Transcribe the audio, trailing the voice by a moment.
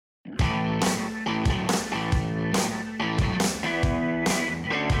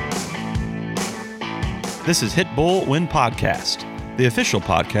This is Hit Bull Win Podcast, the official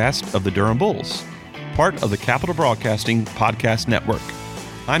podcast of the Durham Bulls, part of the Capital Broadcasting Podcast Network.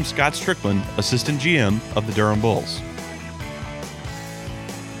 I'm Scott Strickland, Assistant GM of the Durham Bulls.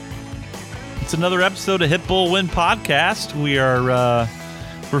 It's another episode of Hit Bull Win Podcast.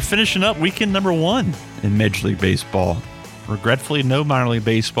 We're finishing up weekend number 1 in Major League Baseball. Regretfully, no minor league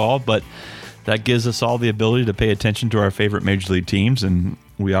baseball, but that gives us all the ability to pay attention to our favorite Major League teams, and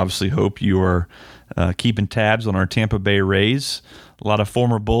we obviously hope you are keeping tabs on our Tampa Bay Rays. A lot of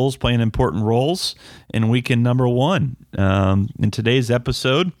former Bulls playing important roles in weekend number 1. In today's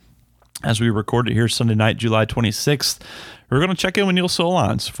episode, as we record it here Sunday night, July 26th, we're going to check in with Neil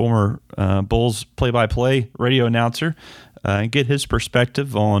Solondz, former Bulls play-by-play radio announcer, and get his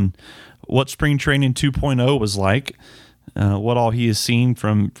perspective on what spring training 2.0 was like, what all he has seen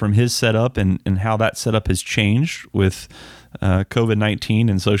from his setup and how that setup has changed with COVID-19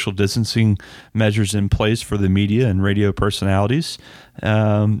 and social distancing measures in place for the media and radio personalities.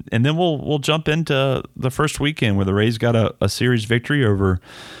 And then we'll jump into the first weekend where the Rays got a series victory over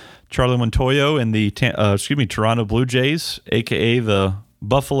Charlie Montoyo and the Toronto Blue Jays, a.k.a. the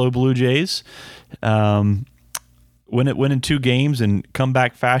Buffalo Blue Jays. Win in 2 games in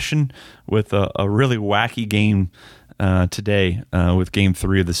comeback fashion with a really wacky game today with Game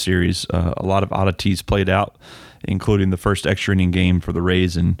 3 of the series. A lot of oddities played out, including the first extra inning game for the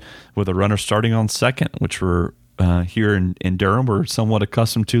Rays, and with a runner starting on second, which we're here in Durham, we're somewhat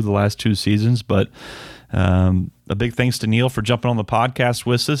accustomed to the last 2 seasons. But a big thanks to Neil for jumping on the podcast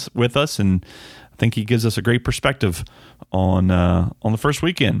with us, and I think he gives us a great perspective on the first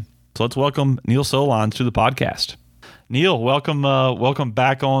weekend. So let's welcome Neil Solondz to the podcast. Neil, welcome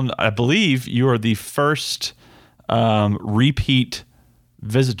back on. I believe you are the first repeat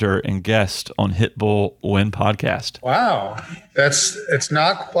visitor and guest on Hit Bull Win Podcast. Wow. It's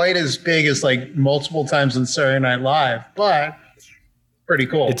not quite as big as like multiple times on Saturday Night Live, but pretty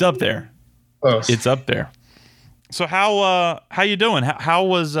cool. It's up there. Close. It's up there. So how you doing? How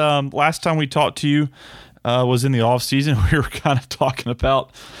was last time we talked to you was in the off season. We were kind of talking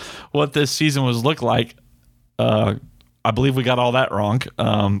about what this season was look like. I believe we got all that wrong.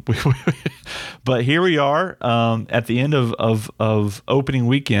 But here we are at the end of opening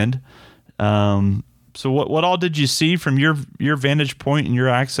weekend. So what all did you see from your vantage point and your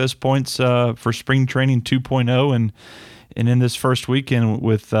access points for spring training 2.0 and in this first weekend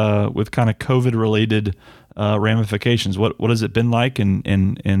with kind of COVID related ramifications? What has it been like,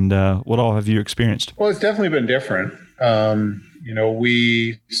 and what all have you experienced? Well, it's definitely been different.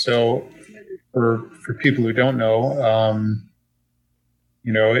 For people who don't know,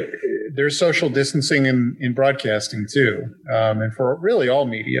 there's social distancing in broadcasting too, and for really all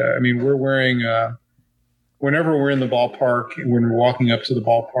media. I mean, we're wearing whenever we're in the ballpark, when we're walking up to the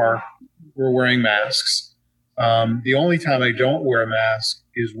ballpark, we're wearing masks. The only time I don't wear a mask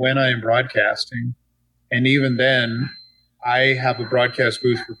is when I am broadcasting, and even then, I have a broadcast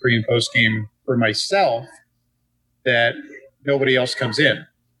booth for pre and post game for myself that nobody else comes in.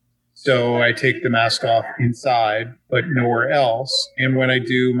 So I take the mask off inside, but nowhere else. And when I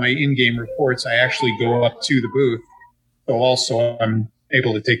do my in-game reports, I actually go up to the booth. So also I'm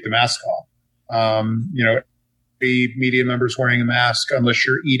able to take the mask off. The media members wearing a mask unless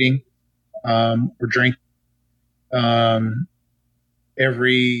you're eating or drinking.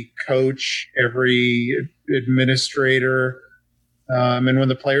 Every coach, every administrator, and when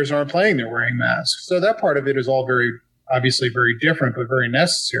the players aren't playing, they're wearing masks. So that part of it is all obviously very different, but very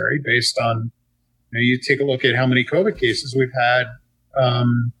necessary based on, you take a look at how many COVID cases we've had,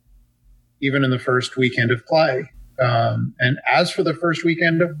 even in the first weekend of play. And as for the first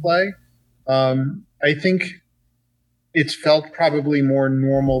weekend of play, I think it's felt probably more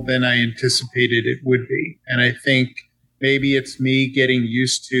normal than I anticipated it would be. And I think maybe it's me getting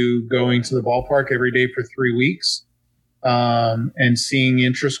used to going to the ballpark every day for 3 weeks, and seeing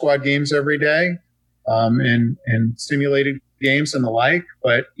intra-squad games every day. And simulated games and the like,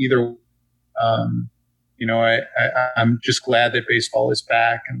 but either, I'm just glad that baseball is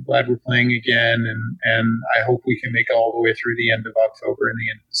back and glad we're playing again. And I hope we can make it all the way through the end of October and the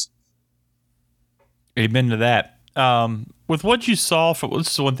end of the season. Amen to that. With what you saw,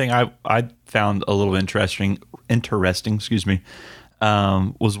 this is one thing I found a little interesting, was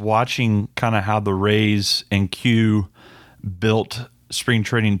watching kind of how the Rays and Q built spring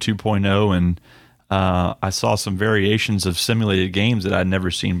training 2.0, and I saw some variations of simulated games that I'd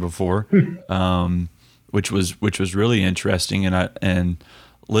never seen before, which was really interesting. And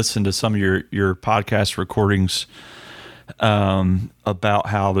listened to some of your podcast recordings about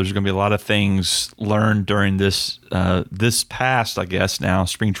how there's going to be a lot of things learned during this past, I guess now,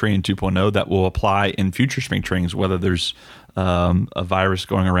 spring training 2.0 that will apply in future spring trainings, whether there's a virus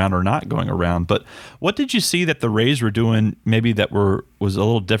going around or not going around. But what did you see that the Rays were doing maybe that was a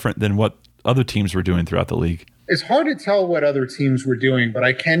little different than what other teams were doing throughout the league? It's hard to tell what other teams were doing, but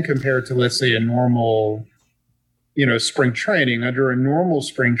I can compare it to, let's say, a normal, spring training. Under a normal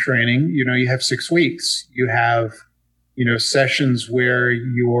spring training, you have 6 weeks. You have, sessions where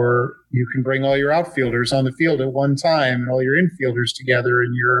you can bring all your outfielders on the field at one time and all your infielders together,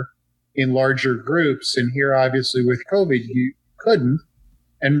 and you're in larger groups. And here, obviously, with COVID, you couldn't.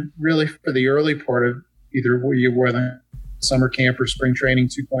 And really, for the early part of either whether summer camp or spring training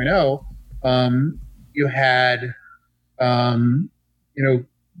 2.0, you had,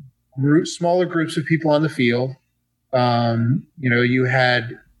 smaller groups of people on the field. You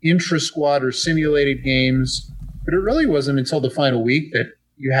had intra-squad or simulated games, but it really wasn't until the final week that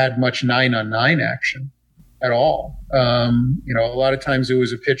you had much 9-on-9 action at all. A lot of times it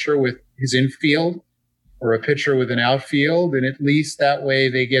was a pitcher with his infield or a pitcher with an outfield, and at least that way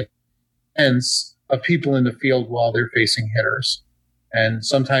they get a sense of people in the field while they're facing hitters. And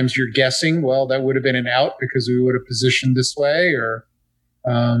sometimes you're guessing, well, that would have been an out because we would have positioned this way, or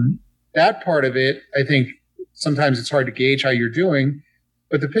that part of it. I think sometimes it's hard to gauge how you're doing,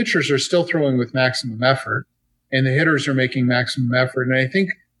 but the pitchers are still throwing with maximum effort and the hitters are making maximum effort. And I think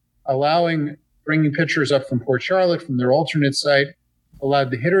bringing pitchers up from Port Charlotte, from their alternate site,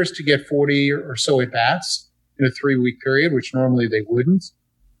 allowed the hitters to get 40 or so at bats in a 3-week period, which normally they wouldn't.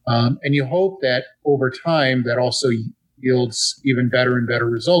 And you hope that over time that also yields even better and better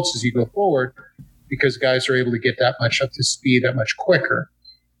results as you go forward, because guys are able to get that much up to speed that much quicker.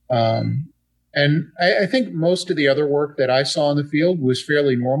 And I think most of the other work that I saw in the field was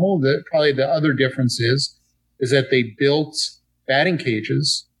fairly normal. Probably the other difference is that they built batting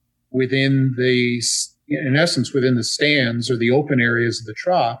cages within in essence, within the stands or the open areas of the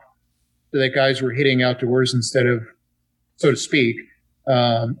trop, so that guys were hitting outdoors instead of, so to speak,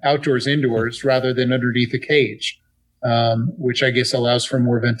 outdoors, indoors, rather than underneath a cage, which I guess allows for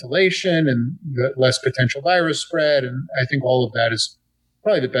more ventilation and less potential virus spread. And I think all of that is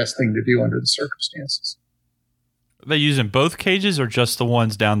probably the best thing to do under the circumstances. Are they using both cages or just the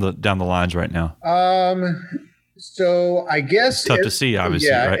ones down the lines right now? So I guess it's tough to see, obviously.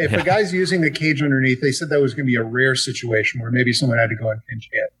 Yeah, right? If a guy's using the cage underneath, they said that was going to be a rare situation where maybe someone had to go and pinch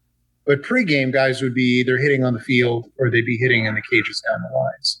hit. But pregame guys would be either hitting on the field or they'd be hitting in the cages down the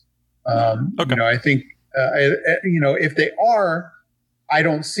lines. Okay. I think if they are, I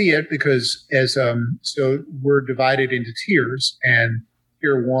don't see it because so we're divided into tiers, and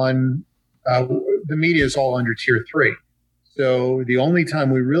tier 1, the media is all under tier 3. So the only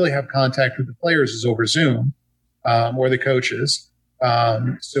time we really have contact with the players is over Zoom. Or the coaches.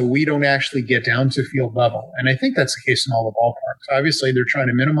 So we don't actually get down to field level. And I think that's the case in all the ballparks. Obviously, they're trying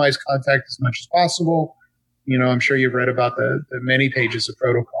to minimize contact as much as possible. I'm sure you've read about the many pages of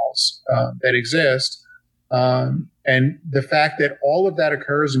protocols that exist. And the fact that all of that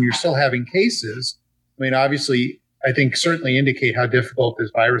occurs and you're still having cases, obviously, I think certainly indicate how difficult this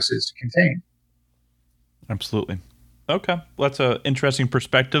virus is to contain. Absolutely. Okay. Well, that's an interesting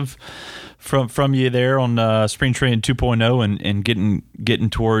perspective from you there on spring training 2.0 and getting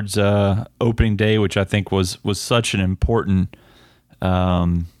towards opening day, which I think was such an important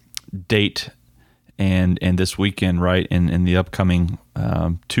date and this weekend, right? In the upcoming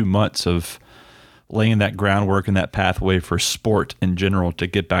 2 months of laying that groundwork and that pathway for sport in general to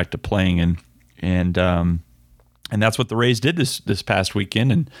get back to playing, and that's what the Rays did this past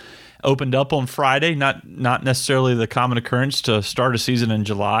weekend, and opened up on Friday. Not necessarily the common occurrence to start a season in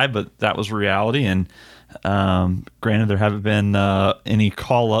July, but that was reality. And granted, there haven't been any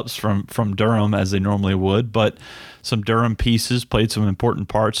call-ups from Durham as they normally would, but some Durham pieces played some important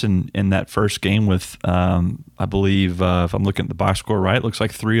parts in that first game with, I believe, if I'm looking at the box score right, looks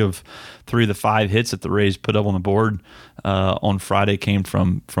like three of the 5 hits that the Rays put up on the board on Friday came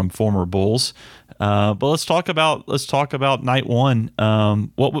from former Bulls. But let's talk about night one.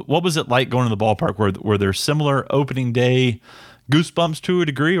 What was it like going to the ballpark? Were there similar opening day goosebumps to a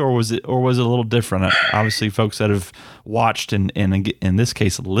degree, or was it a little different? Obviously, folks that have watched and in this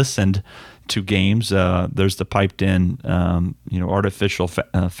case listened to games, there's the piped in, artificial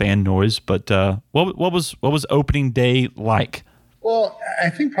fan noise. But what was opening day like? Well, I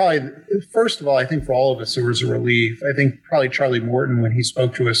think probably first of all, I think for all of us it was a relief. I think probably Charlie Morton, when he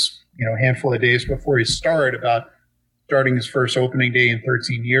spoke to us, a handful of days before he started about starting his first opening day in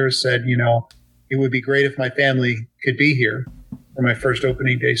 13 years, said, it would be great if my family could be here for my first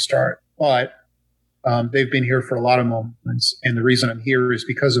opening day start. But They've been here for a lot of moments. And the reason I'm here is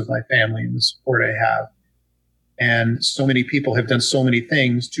because of my family and the support I have. And so many people have done so many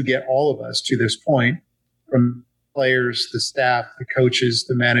things to get all of us to this point, from players, the staff, the coaches,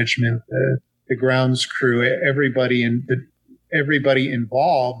 the management, the grounds crew, everybody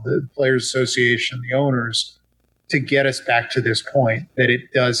involved, the Players Association, the owners, to get us back to this point that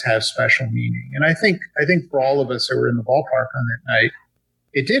it does have special meaning. And I think for all of us that were in the ballpark on that night,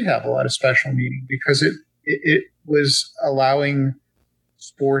 it did have a lot of special meaning because it was allowing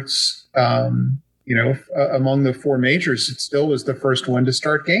sports, among the four majors, it still was the first one to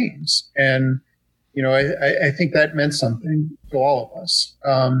start games. And, I think that meant something to all of us.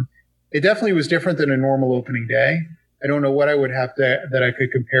 It definitely was different than a normal opening day. I don't know what I would have that I could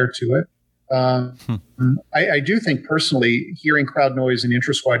compare to it. I do think personally, hearing crowd noise in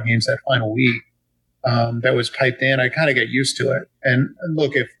intra-squad games that final week that was piped in, I kind of got used to it. And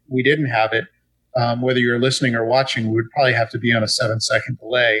look, if we didn't have it, whether you're listening or watching, we would probably have to be on a 7-second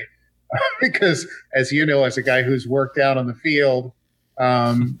delay because, as you know, as a guy who's worked out on the field,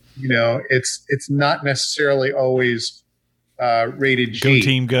 it's not necessarily always rated G. Go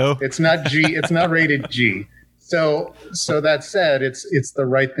team, go. It's not G. It's not rated G. So that said, it's the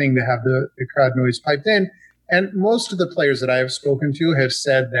right thing to have the crowd noise piped in. And most of the players that I have spoken to have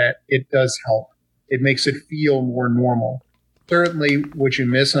said that it does help. It makes it feel more normal. Certainly, what you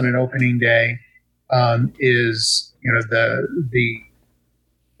miss on an opening day is the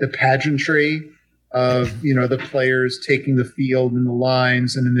pageantry of the players taking the field and the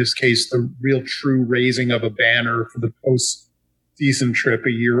lines, and in this case, the real true raising of a banner for the post-season trip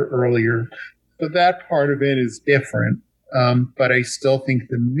a year earlier. So that part of it is different, but I still think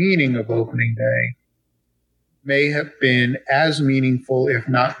the meaning of opening day may have been as meaningful, if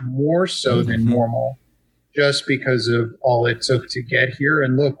not more so than normal, just because of all it took to get here.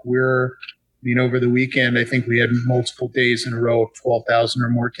 And look, over the weekend, I think we had multiple days in a row of 12,000 or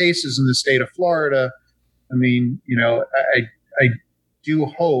more cases in the state of Florida. I mean, I do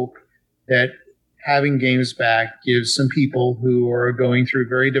hope that having games back gives some people who are going through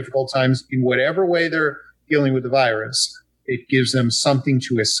very difficult times in whatever way they're dealing with the virus, it gives them something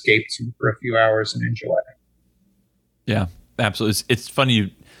to escape to for a few hours and enjoy. Yeah, absolutely. It's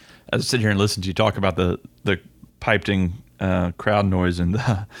funny, as I sit here and listen to you talk about the piped-in crowd noise and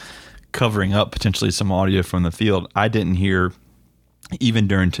the covering up potentially some audio from the field. I didn't hear, even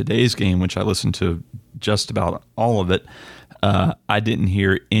during today's game, which I listened to just about all of it, I didn't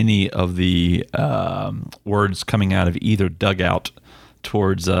hear any of the words coming out of either dugout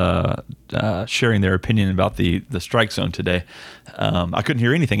towards sharing their opinion about the strike zone today. I couldn't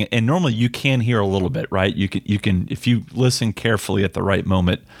hear anything, and normally you can hear a little bit, right? You can if you listen carefully at the right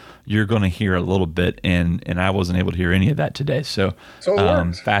moment, you're going to hear a little bit, and I wasn't able to hear any of that today. So it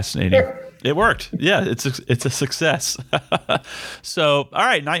worked. Fascinating. It worked. Yeah, it's a success. So all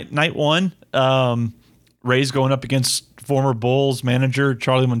right, night one, Rays going up against former Bulls manager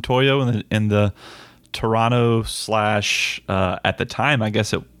Charlie Montoyo in the Toronto / at the time, I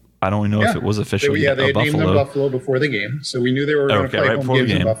guess I don't even know if it was officially they had Buffalo. named them Buffalo before the game, so we knew they were going to play home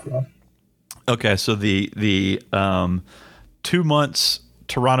games in Buffalo. Okay, so the 2 months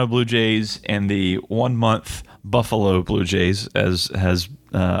Toronto Blue Jays and the 1 month Buffalo Blue Jays, as has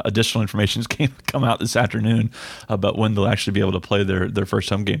additional information come out this afternoon about when they'll actually be able to play their first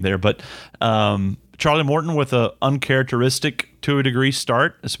home game there. But Charlie Morton with an uncharacteristic, to a degree,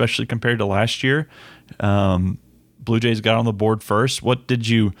 start, especially compared to last year. Blue Jays got on the board first. What did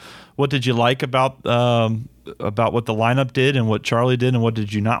you like about what the lineup did and what Charlie did, and what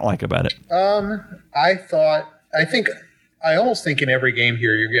did you not like about it? I almost think in every game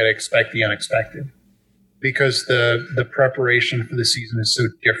here you're going to expect the unexpected, because the preparation for the season is so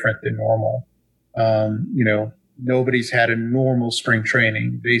different than normal. Nobody's had a normal spring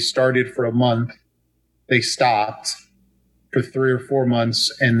training. They started for a month, they stopped for 3 or 4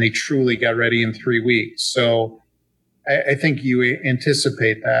 months, and they truly got ready in 3 weeks. So I think you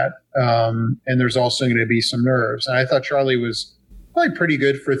anticipate that. And there's also going to be some nerves. And I thought Charlie was probably pretty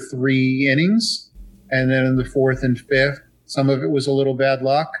good for 3 innings. And then in the 4th and 5th, some of it was a little bad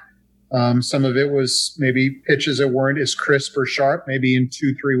luck. Some of it was maybe pitches that weren't as crisp or sharp. Maybe in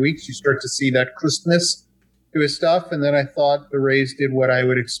 2-3 weeks, you start to see that crispness to his stuff. And then I thought the Rays did what I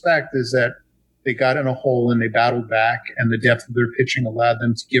would expect, is that they got in a hole and they battled back, and the depth of their pitching allowed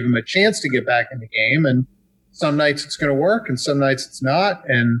them to give them a chance to get back in the game. And some nights it's going to work and some nights it's not.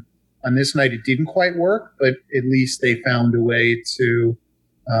 And on this night, it didn't quite work, but at least they found a way to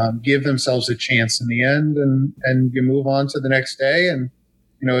give themselves a chance in the end, and you move on to the next day. And,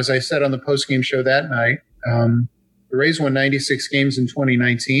 as I said on the postgame show that night, the Rays won 96 games in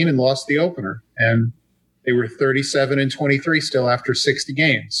 2019 and lost the opener. And they were 37-23 still after 60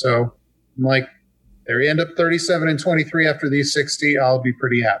 games. So I'm like, they end up 37-23 after these 60. I'll be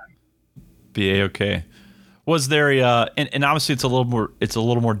pretty happy. Be okay. Was there and obviously it's a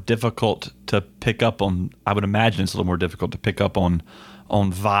little more difficult to pick up on. I would imagine it's a little more difficult to pick up on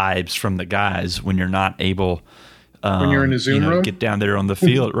vibes from the guys when you're not able. When you're in the Zoom room, get down there on the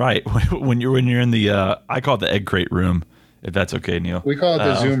field, right? When you're in the I call it the egg crate room, if that's okay, Neil. We call it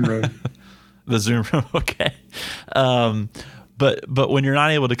the Zoom room. The Zoom room, okay. But when you're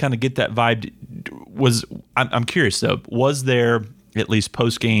not able to kind of get that vibe, I'm curious though. Was there at least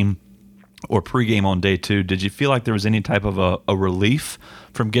post game or pregame on day 2? Did you feel like there was any type of a relief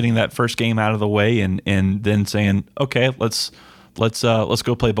from getting that first game out of the way and then saying, okay, let's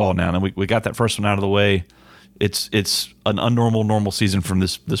go play ball now? And we got that first one out of the way. It's an normal season from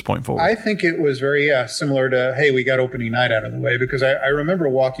this point forward. I think it was very similar to, hey, we got opening night out of the way, because I remember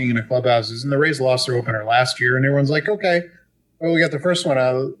walking into clubhouses and the Rays lost their opener last year, and everyone's like, okay, well, we got the first one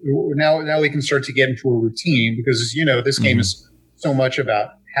out. Now we can start to get into a routine, because as you know, this game is so much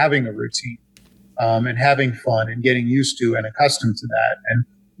about having a routine and having fun and getting used to and accustomed to that. And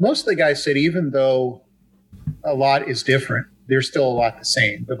most of the guys said, even though a lot is different, there's still a lot the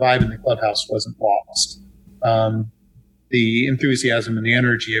same. The vibe in the clubhouse wasn't lost. The enthusiasm and the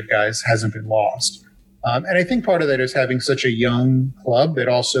energy of guys hasn't been lost. And I think part of that is having such a young club that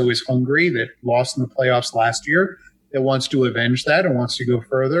also is hungry, that lost in the playoffs last year, that wants to avenge that and wants to go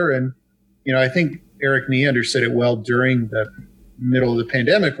further. And, I think Eric Neander said it well during the middle of the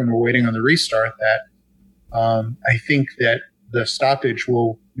pandemic when we're waiting on the restart, that I think that the stoppage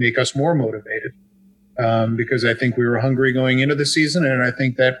will make us more motivated. Because I think we were hungry going into the season, and I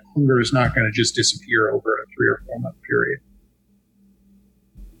think that hunger is not going to just disappear over a 3 or 4 month period.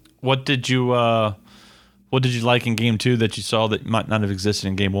 What did you like in game 2 that you saw that might not have existed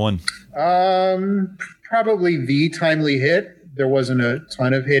in game 1? Probably the timely hit. There wasn't a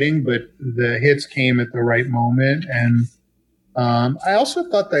ton of hitting, but the hits came at the right moment. And I also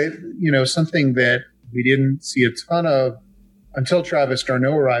thought that, something that we didn't see a ton of until Travis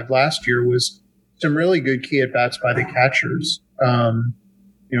d'Arnaud arrived last year was some really good key at-bats by the catchers.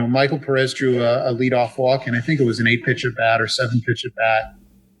 Michael Perez drew a leadoff walk, and I think it was an 8-pitch at-bat or 7-pitch at-bat.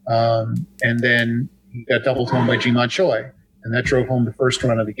 And then he got doubled home by Ji-Man Choi, and that drove home the first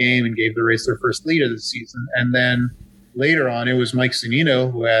run of the game and gave the Rays their first lead of the season. And then later on, it was Mike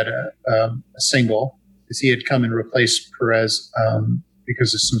Zunino who had a single, because he had come and replaced Perez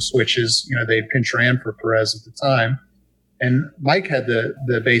because of some switches. They pinch ran for Perez at the time. And Mike had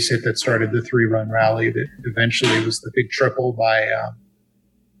the base hit that started the 3-run rally that eventually was the big triple by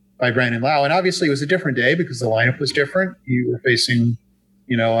Brandon Lau. And obviously it was a different day because the lineup was different. You were facing,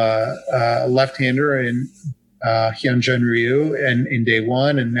 a left-hander in Hyun-Jun Ryu in day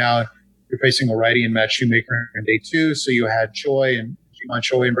 1, and now you're facing a righty in Matt Shoemaker in day 2. So you had Choi and Ji-Man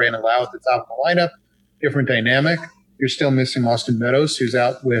Choi and Brandon Lau at the top of the lineup. Different dynamic. You're still missing Austin Meadows, who's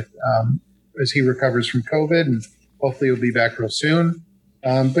out with as he recovers from COVID, and hopefully he'll be back real soon.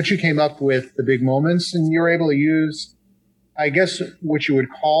 But you came up with the big moments, and you're able to use, I guess, what you would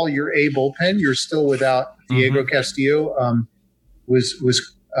call your A bullpen. You're still without Diego Castillo,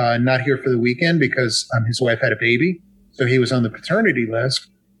 was not here for the weekend because his wife had a baby, so he was on the paternity list.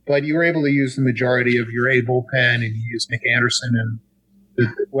 But you were able to use the majority of your A bullpen, and you used Nick Anderson and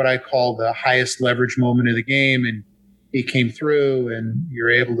what I call the highest leverage moment of the game, and he came through, and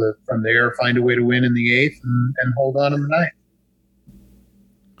you're able to, from there, find a way to win in the 8th and hold on in the 9th.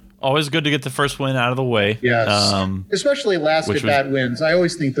 Always good to get the first win out of the way. Yes, especially last at-bat wins. I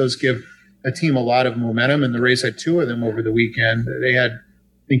always think those give a team a lot of momentum, and the Rays had 2 of them over the weekend. They had,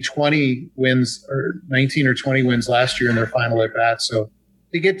 I think, 20 wins, or 19 or 20 wins last year in their final at-bat. So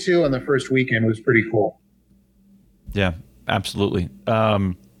to get 2 on the first weekend was pretty cool. Yeah, absolutely.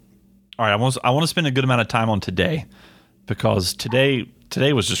 All right, I want to spend a good amount of time on today, because today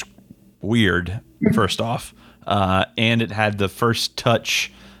was just weird, first off, and it had the first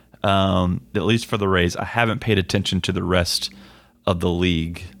touch, at least for the Rays. I haven't paid attention to the rest of the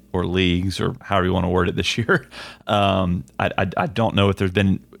league or leagues, or however you want to word it, this year. I don't know if there's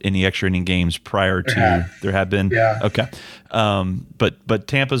been any extra inning games prior to. There have been? Yeah. Okay. But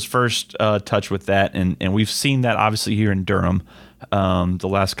Tampa's first touch with that, and we've seen that obviously here in Durham the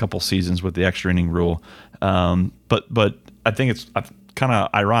last couple seasons with the extra inning rule. But I think it's kind of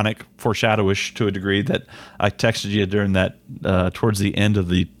ironic, foreshadowish to a degree, that I texted you during that towards the end of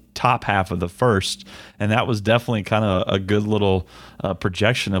the top half of the first, and that was definitely kind of a good little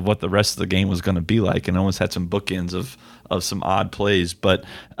projection of what the rest of the game was going to be like, and almost had some bookends of some odd plays. But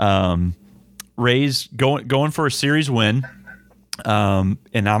Rays going for a series win,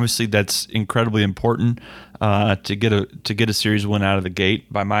 and obviously that's incredibly important to get a series win out of the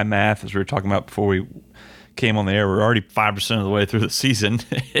gate. By my math, as we were talking about before we came on the air, we're already 5% of the way through the season,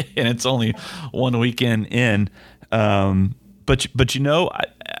 and it's only one weekend in. But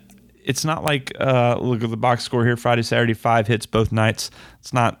it's not like look at the box score here: Friday, Saturday, 5 hits both nights.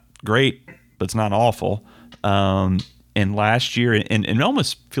 It's not great, but it's not awful. And last year, and it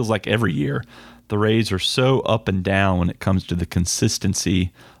almost feels like every year, the Rays are so up and down when it comes to the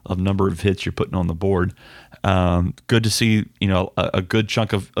consistency of number of hits you're putting on the board. Good to see, a good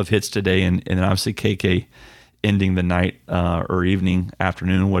chunk of hits today, and obviously KK ending the night or evening,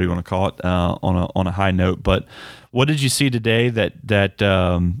 afternoon, what do you want to call it, on a high note. But what did you see today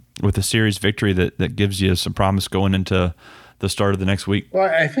that with a series victory that gives you some promise going into the start of the next week? Well,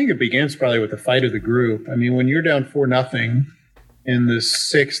 I think it begins probably with the fight of the group. I mean, when you're down 4-0 in the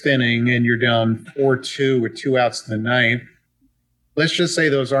 6th inning and you're down 4-2 with 2 outs in the 9th, let's just say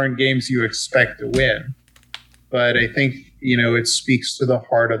those aren't games you expect to win. But I think, it speaks to the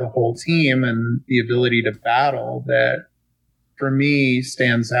heart of the whole team and the ability to battle that, for me,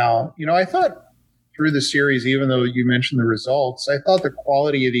 stands out. I thought through the series, even though you mentioned the results, I thought the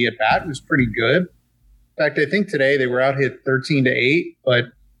quality of the at-bat was pretty good. In fact, I think today they were out hit 13-8, but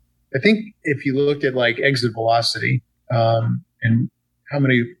I think if you looked at like exit velocity and how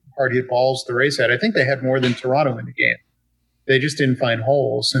many hard hit balls the Rays had, I think they had more than Toronto in the game. They just didn't find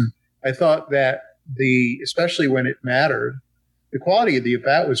holes. And I thought that especially when it mattered, the quality of the at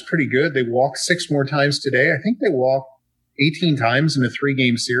bat was pretty good. They walked 6 more times today. I think they walked 18 times in a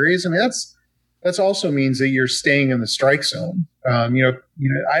 3-game series. I mean, that's also means that you're staying in the strike zone. I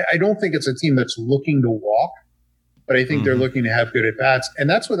don't think it's a team that's looking to walk, but I think they're looking to have good at bats, and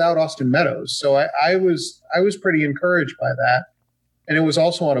that's without Austin Meadows. So I was pretty encouraged by that, and it was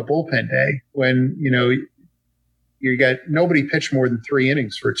also on a bullpen day when you got nobody pitched more than 3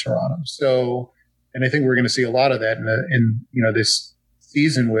 innings for Toronto. So, and I think we're going to see a lot of that in this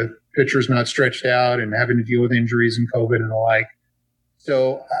season with pitchers not stretched out and having to deal with injuries and COVID and the like.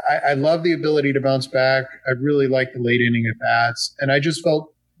 So I love the ability to bounce back. I really like the late inning at bats, and I just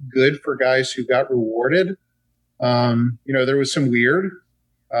felt good for guys who got rewarded. There was some weird.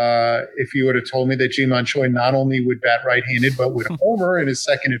 If you would have told me that Ji-Man Choi not only would bat right-handed, but would homer in his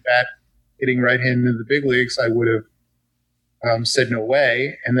second at bat hitting right-handed in the big leagues, I would have said no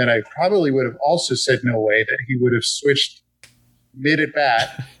way. And then I probably would have also said no way that he would have switched mid at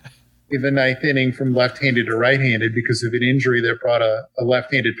bat in the 9th inning from left-handed to right-handed because of an injury that brought a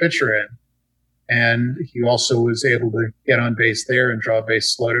left-handed pitcher in. And he also was able to get on base there and draw a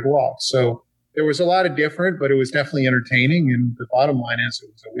base-loaded walk. So there was a lot of different, but it was definitely entertaining. And the bottom line is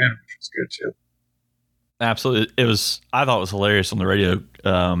it was a win, which was good too. Absolutely. I thought it was hilarious on the radio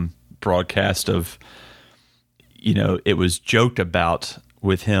broadcast of, it was joked about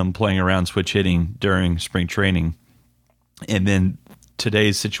with him playing around switch hitting during spring training. And then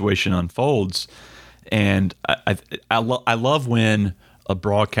today's situation unfolds, and I love when a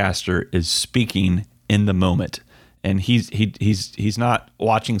broadcaster is speaking in the moment, and he's not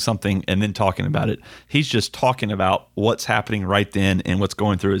watching something and then talking about it. He's just talking about what's happening right then and what's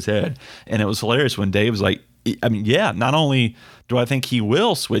going through his head. And it was hilarious when Dave was like, not only do I think he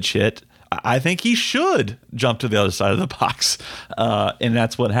will switch hit, I think he should jump to the other side of the box, and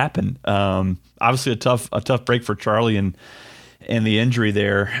that's what happened. Obviously, a tough break for Charlie and the injury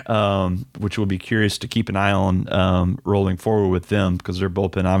there, which we'll be curious to keep an eye on rolling forward with them, because their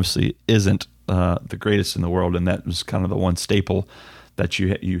bullpen obviously isn't the greatest in the world, and that was kind of the one staple that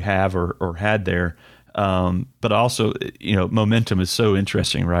you have or had there. But also, momentum is so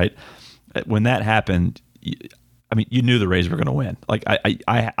interesting, right? When that happened, you knew the Rays were going to win. Like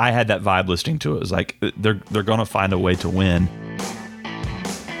I had that vibe listening to it. It was like they're going to find a way to win.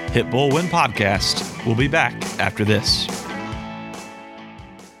 Hit Bull Win Podcast. We'll be back after this.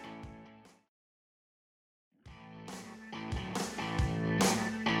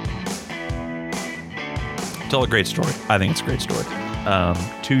 Tell a great story. I think it's a great story.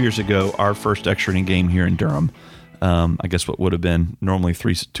 2 years ago, our first extra inning game here in Durham, I guess what would have been normally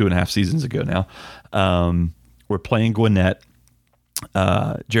 2.5 seasons ago now, we're playing Gwinnett.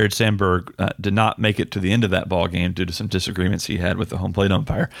 Jared Sandberg did not make it to the end of that ball game due to some disagreements he had with the home plate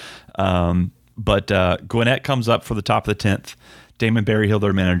umpire. But Gwinnett comes up for the top of the 10th. Damon Berryhill,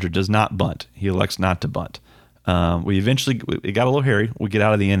 their manager, does not bunt. He elects not to bunt. It got a little hairy. We get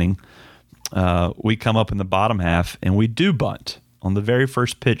out of the inning. We come up in the bottom half, and we do bunt on the very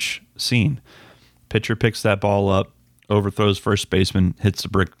first pitch seen. Pitcher picks that ball up, overthrows first baseman, hits the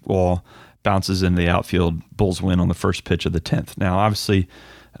brick wall, bounces into the outfield. Bulls win on the first pitch of the 10th. Now, obviously,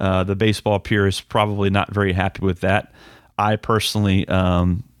 The baseball purists probably not very happy with that. I personally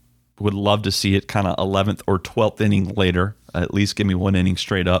would love to see it kind of 11th or 12th inning later. At least give me one inning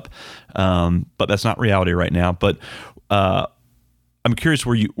straight up. But that's not reality right now. But I'm curious,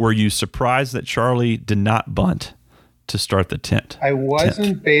 were you surprised that Charlie did not bunt to start the 10th? I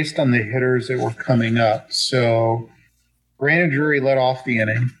wasn't, based on the hitters that were coming up. So Brandon Drury led off the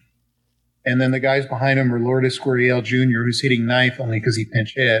inning. And then the guys behind him were Lourdes Gurriel Jr., who's hitting ninth only because he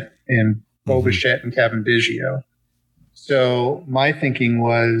pinch hit, and Bo Bichette and Kevin Biggio. So my thinking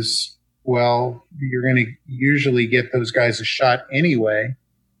was, well, you're going to usually get those guys a shot anyway.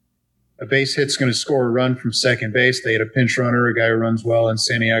 A base hit's going to score a run from second base. They had a pinch runner, a guy who runs well, in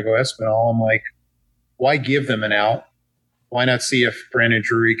Santiago Espinal. I'm like, why give them an out? Why not see if Brandon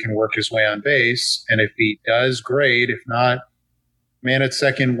Drury can work his way on base? And if he does, great. If not, man at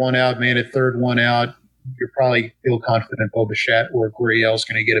second, one out, man at third, one out. You're probably feel confident Bo Bichette or Gurriel's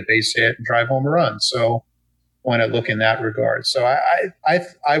going to get a base hit and drive home a run. So why not look in that regard? So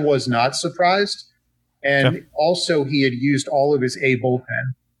I was not surprised. And also he had used all of his A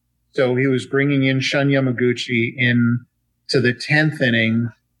bullpen. So he was bringing in Shun Yamaguchi in to the 10th inning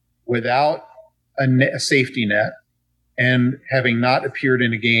without a safety net, and having not appeared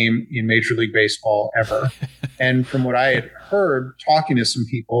in a game in Major League Baseball ever. And from what I had heard, talking to some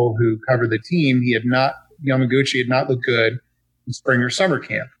people who covered the team, Yamaguchi had not looked good in spring or summer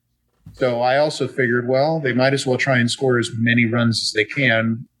camp. So I also figured, well, they might as well try and score as many runs as they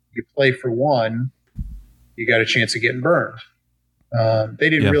can. You play for one, you got a chance of getting burned. They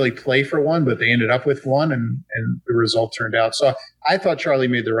didn't really play for one, but they ended up with one, and the result turned out. So I thought Charlie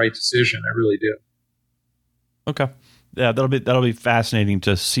made the right decision. I really do. Okay. Yeah, that'll be fascinating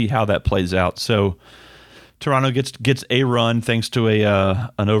to see how that plays out. So Toronto gets a run thanks to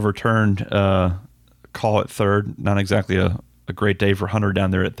an overturned call at third. Not exactly a great day for Hunter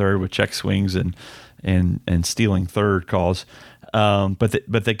down there at third with check swings and stealing third calls. But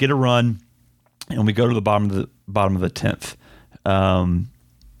they get a run, and we go to the bottom of the 10th.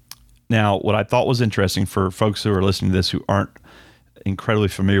 Now, what I thought was interesting for folks who are listening to this who aren't incredibly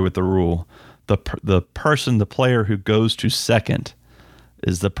familiar with the rule, the player who goes to second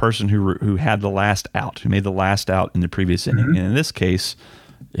is the person who had the last out, who made the last out in the previous inning. And in this case,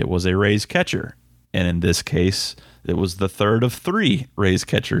 it was a Rays catcher. And in this case, it was the third of three Rays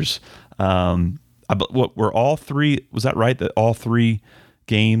catchers. What were all three? Was that right? That all three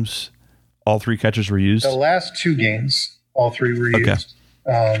games, all three catchers were used? The last two games, all three were used.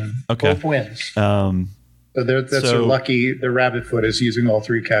 Both wins. So they're lucky. The rabbit foot is using all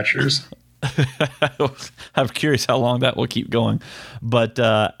three catchers. I'm curious how long that will keep going, but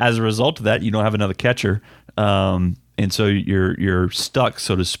as a result of that, you don't have another catcher, and so you're stuck,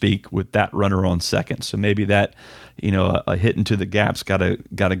 so to speak, with that runner on second. So maybe that, a hit into the gap's got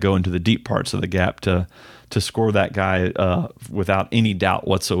to go into the deep parts of the gap to score that guy without any doubt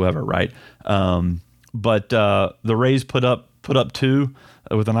whatsoever, right? But the Rays put up two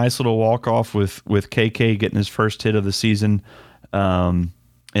with a nice little walk off with KK getting his first hit of the season.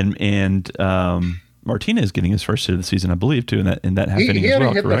 And Martinez getting his first hit of the season, I believe, too, in that half inning as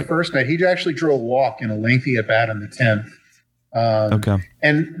well. He had hit the first night. He actually drew a walk in a lengthy at bat in the 10th.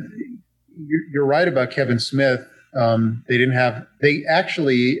 And you're right about Kevin Smith. I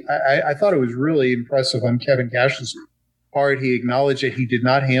thought it was really impressive on Kevin Cash's part. He acknowledged that he did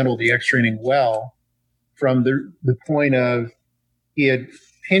not handle the extra inning well, from the point of he had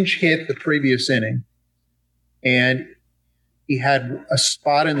pinch hit the previous inning, and he had a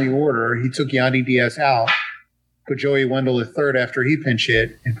spot in the order. He took Yandy Diaz out, put Joey Wendell at third after he pinch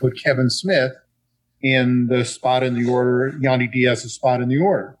hit, and put Kevin Smith in the spot in the order, Yandy Diaz's spot in the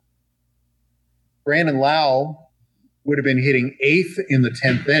order. Brandon Lau would have been hitting eighth in the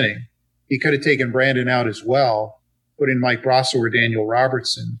 10th inning. He could have taken Brandon out as well, put in Mike Brasso or Daniel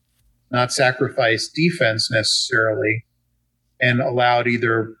Robertson, not sacrifice defense necessarily, and allowed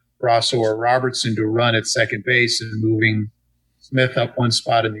either Brasso or Robertson to run at second base and moving Smith up one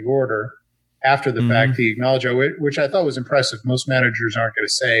spot in the order. After the fact, he acknowledged, which I thought was impressive. Most managers aren't going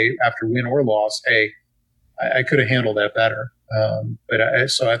to say after win or loss, hey, I could have handled that better.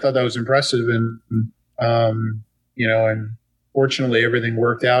 So I thought that was impressive. And fortunately everything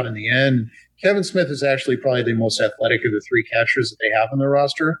worked out in the end. Kevin Smith is actually probably the most athletic of the three catchers that they have on their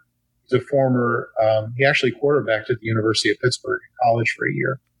roster. He's a former, he actually quarterbacked at the University of Pittsburgh in college for a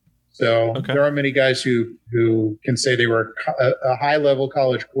year. So there aren't many guys who can say they were a high-level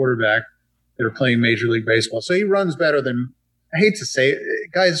college quarterback. They were playing Major League Baseball. So he runs better than, I hate to say it,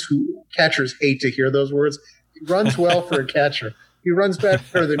 catchers hate to hear those words. He runs well for a catcher. He runs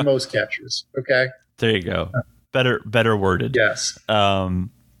better than most catchers. Okay. There you go. Better worded. Yes.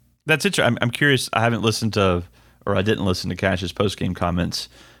 That's it. I'm curious. I haven't listened to, or I didn't listen to Cash's post-game comments,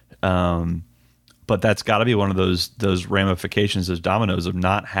 but that's got to be one of those ramifications, those dominoes of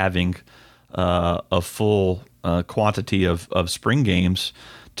not having a full quantity of spring games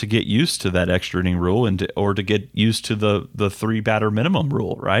to get used to that extra inning rule or to get used to the 3-batter minimum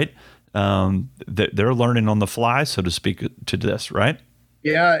rule, right? They're learning on the fly, so to speak, to this, right?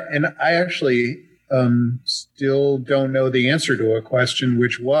 Yeah, and I actually still don't know the answer to a question,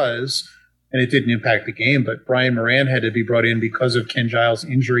 which was, and it didn't impact the game, but Brian Moran had to be brought in because of Ken Giles'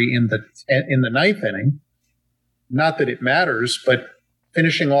 injury in the ninth inning. Not that it matters, but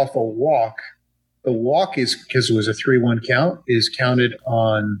finishing off a walk, the walk is, because it was a 3-1 count, is counted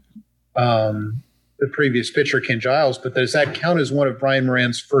on the previous pitcher, Ken Giles. But does that count as one of Brian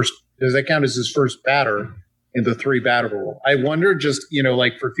Moran's first? Does that count as his first batter in the 3-batter rule? I wonder, just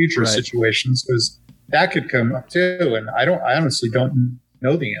like for future situations, because that could come up too. And I honestly don't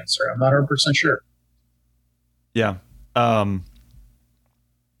know the answer. I'm not 100% sure. Yeah.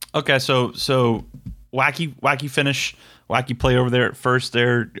 Okay. So wacky finish, wacky play over there at first.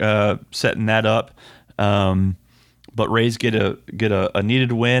 They're setting that up. But Rays get a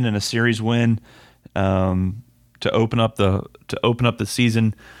needed win and a series win to open up the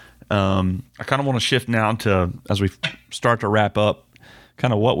season. I kind of want to shift now to, as we start to wrap up,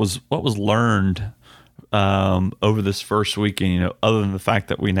 kind of what was learned over this first weekend. Other than the fact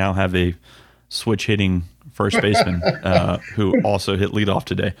that we now have a switch hitting first baseman who also hit leadoff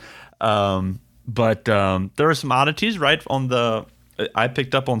today. But there are some oddities, right? I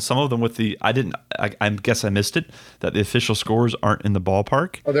picked up on some of them with I guess I missed it, that the official scores aren't in the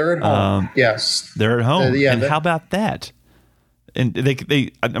ballpark. Oh, they're at home. Yes. They're at home. How about that? And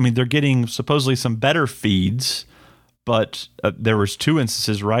they're getting supposedly some better feeds, but there was 2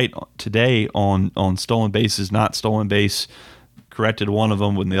 instances right today on stolen bases, not stolen base. Corrected one of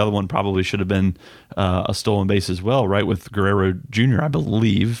them when the other one probably should have been a stolen base as well, right? With Guerrero Jr., I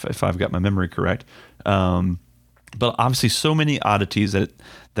believe, if I've got my memory correct. But obviously so many oddities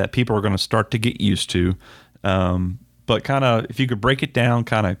that people are going to start to get used to. But kind of, if you could break it down,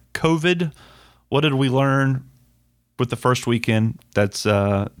 kind of COVID, what did we learn with the first weekend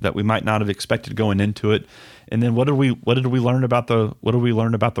that we might not have expected going into it? And then what did we learn about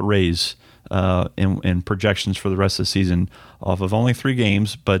the Rays and projections for the rest of the season off of only 3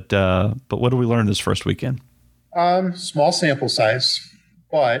 games? But what did we learn this first weekend? Small sample size,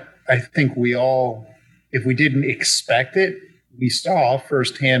 but I think we all, if we didn't expect it, we saw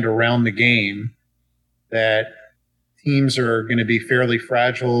firsthand around the game that teams are going to be fairly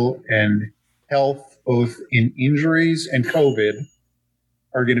fragile, and health, both in injuries and COVID,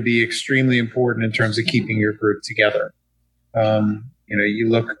 are going to be extremely important in terms of keeping your group together. You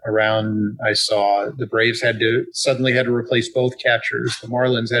look around, I saw the Braves suddenly had to replace both catchers. The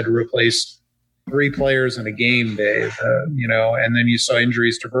Marlins had to replace 3 players in a game day, and then you saw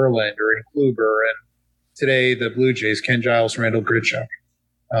injuries to Verlander and Kluber, and today the Blue Jays, Ken Giles, Randall Grichuk.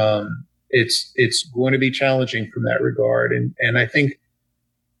 It's going to be challenging from that regard. And I think,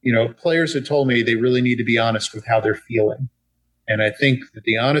 players have told me they really need to be honest with how they're feeling. And I think that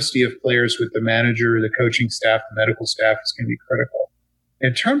the honesty of players with the manager, the coaching staff, the medical staff is going to be critical.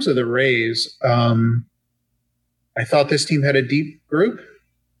 In terms of the Rays, I thought this team had a deep group.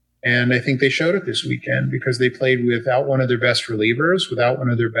 And I think they showed it this weekend because they played without one of their best relievers, without one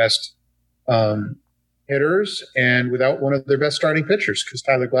of their best hitters, and without one of their best starting pitchers, because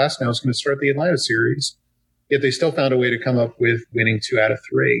Tyler Glasnow is going to start the Atlanta series. Yet they still found a way to come up with winning 2 out of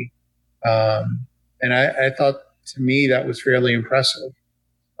 3. And I thought, to me, that was fairly impressive.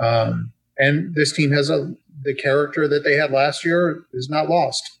 And this team has the character that they had last year is not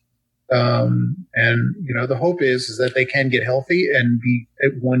lost. And the hope is that they can get healthy and be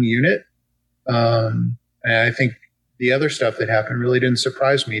at one unit. And I think the other stuff that happened really didn't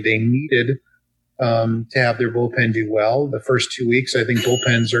surprise me. They needed to have their bullpen do well. The first 2 weeks, I think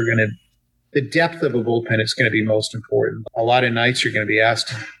bullpens are the depth of a bullpen is going to be most important. A lot of nights you're going to be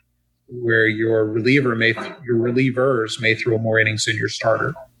asked where your relievers may throw more innings than your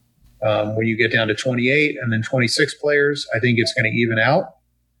starter. When you get down to 28 and then 26 players, I think it's going to even out,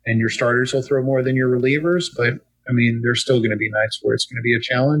 and your starters will throw more than your relievers. But there's still going to be nights where it's going to be a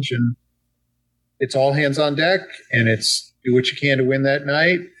challenge, and it's all hands on deck, and it's do what you can to win that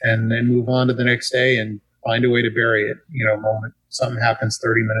night and then move on to the next day and find a way to bury it, moment something happens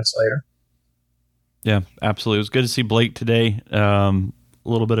 30 minutes later. Yeah, absolutely. It was good to see Blake today. A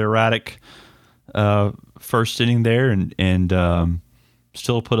little bit erratic first inning there, and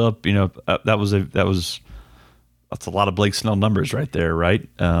still put up. That's a lot of Blake Snell numbers right there, right?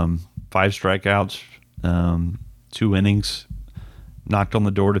 5 strikeouts, 2 innings, knocked on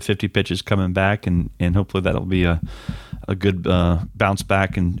the door to 50 pitches coming back, and hopefully that'll be a good bounce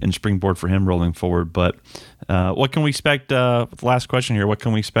back and springboard for him rolling forward. But what can we expect? Last question here. What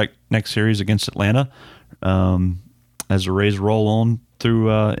can we expect next series against Atlanta as the Rays roll on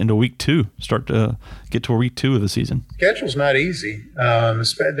through into week 2, start to get to week 2 of the season? Schedule's not easy.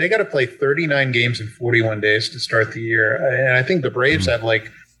 They got to play 39 games in 41 days to start the year. And I think the Braves have like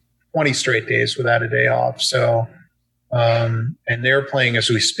 20 straight days without a day off. So, and they're playing as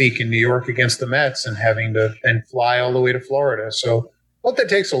we speak in New York against the Mets and having to then fly all the way to Florida. So I hope that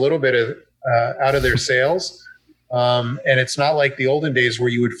takes a little bit of out of their sails. And it's not like the olden days where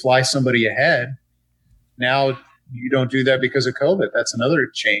you would fly somebody ahead. Now you don't do that because of COVID. That's another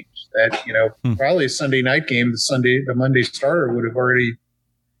change that, probably a Sunday night game, the Monday starter would have already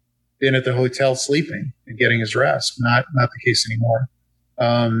been at the hotel sleeping and getting his rest. Not the case anymore.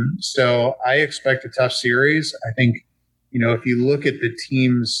 So I expect a tough series. I think, if you look at the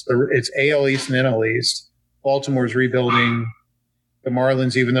teams, it's AL East and NL East. Baltimore's rebuilding. The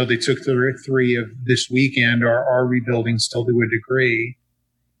Marlins, even though they took 3 of this weekend, are rebuilding still to a degree.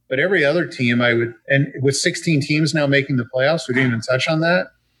 But every other team and with 16 teams now making the playoffs, we didn't even touch on that.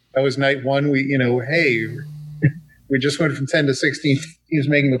 That was night 1. We just went from 10 to 16 teams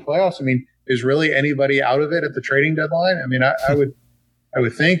making the playoffs. I mean, is really anybody out of it at the trading deadline? I mean, I would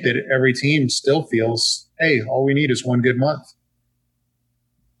think that every team still feels, hey, all we need is one good month.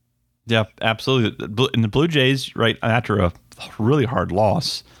 Yeah, absolutely. And the Blue Jays, right after a really hard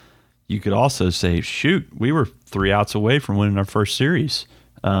loss, you could also say, shoot, we were 3 outs away from winning our first series.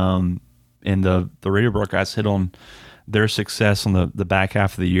 And the radio broadcast hit on their success on the back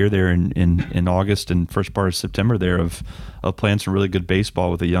half of the year there in August and first part of September there of playing some really good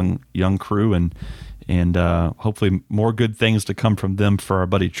baseball with a young crew and hopefully more good things to come from them for our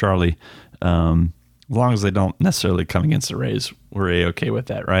buddy Charlie. As long as they don't necessarily come against the Rays, we're A-okay with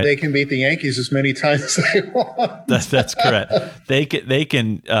that, right? They can beat the Yankees as many times as they want. That's correct. They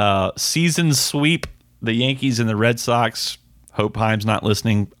can season sweep the Yankees and the Red Sox. Hope Heim's not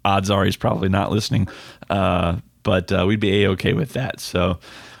listening. Odds are he's probably not listening. But we'd be A-okay with that. So,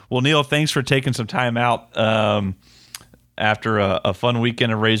 well, Neil, thanks for taking some time out after a fun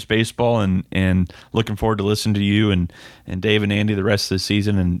weekend of Rays baseball, and looking forward to listening to you and Dave and Andy the rest of the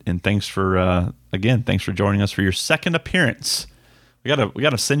season. And thanks for thanks for joining us for your second appearance. We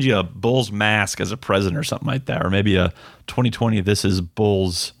gotta send you a Bulls mask as a present or something like that, or maybe a 2020 This Is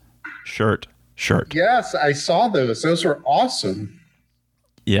Bulls shirt. Yes, I saw those. Those were awesome.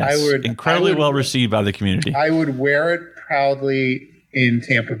 Yes, incredibly well received by the community. I would wear it proudly in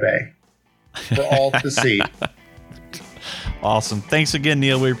Tampa Bay for all to see. Awesome. Thanks again,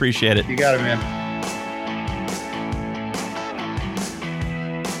 Neil. We appreciate it. You got it, man.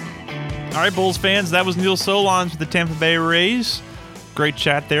 All right, Bulls fans, that was Neil Solondz with the Tampa Bay Rays. Great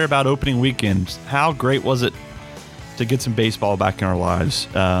chat there about opening weekend. How great was it to get some baseball back in our lives?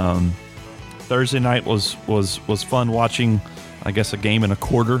 Thursday night was fun watching, I guess, a game and a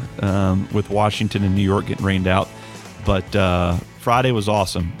quarter with Washington and New York getting rained out. But Friday was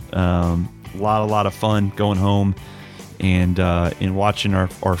awesome. A lot of fun going home and watching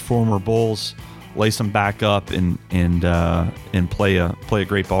our former Bulls lace them back up and play a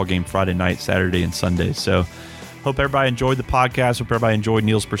great ball game Friday night, Saturday, and Sunday. So hope everybody enjoyed the podcast. Hope everybody enjoyed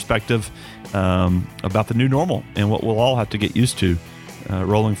Neil's perspective about the new normal and what we'll all have to get used to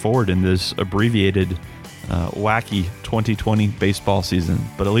rolling forward in this abbreviated, wacky 2020 baseball season.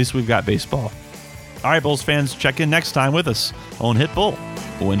 But at least we've got baseball. All right, Bulls fans, check in next time with us on Hit Bull,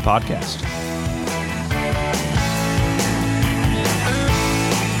 the Win Podcast.